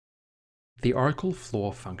The oracle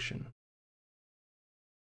floor function.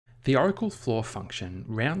 The oracle floor function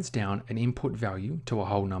rounds down an input value to a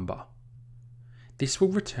whole number. This will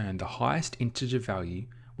return the highest integer value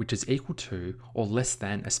which is equal to or less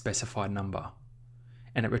than a specified number,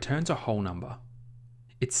 and it returns a whole number.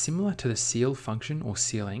 It's similar to the CEIL function or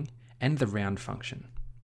ceiling and the round function.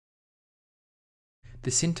 The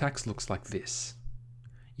syntax looks like this.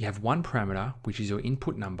 You have one parameter, which is your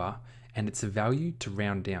input number, and it's a value to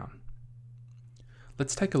round down.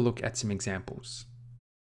 Let's take a look at some examples.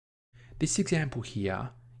 This example here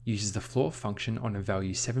uses the floor function on a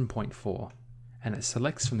value 7.4, and it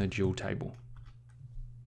selects from the dual table.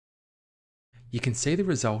 You can see the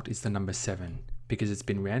result is the number 7 because it's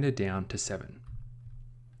been rounded down to 7.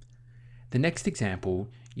 The next example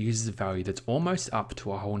uses a value that's almost up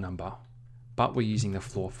to a whole number, but we're using the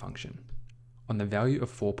floor function on the value of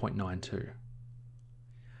 4.92.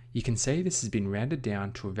 You can see this has been rounded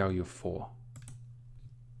down to a value of 4.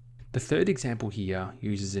 The third example here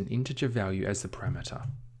uses an integer value as the parameter.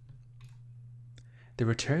 The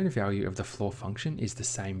return value of the floor function is the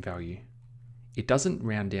same value. It doesn't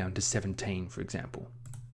round down to 17, for example.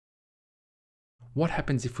 What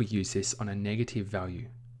happens if we use this on a negative value,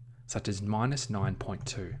 such as minus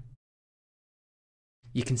 9.2?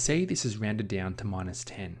 You can see this is rounded down to minus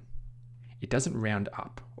 10. It doesn't round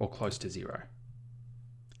up or close to 0.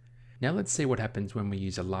 Now let's see what happens when we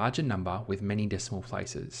use a larger number with many decimal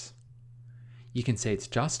places. You can see it's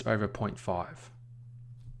just over 0.5.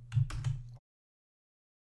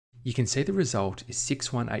 You can see the result is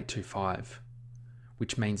 61825,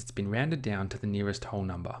 which means it's been rounded down to the nearest whole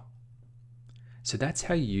number. So that's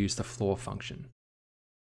how you use the floor function.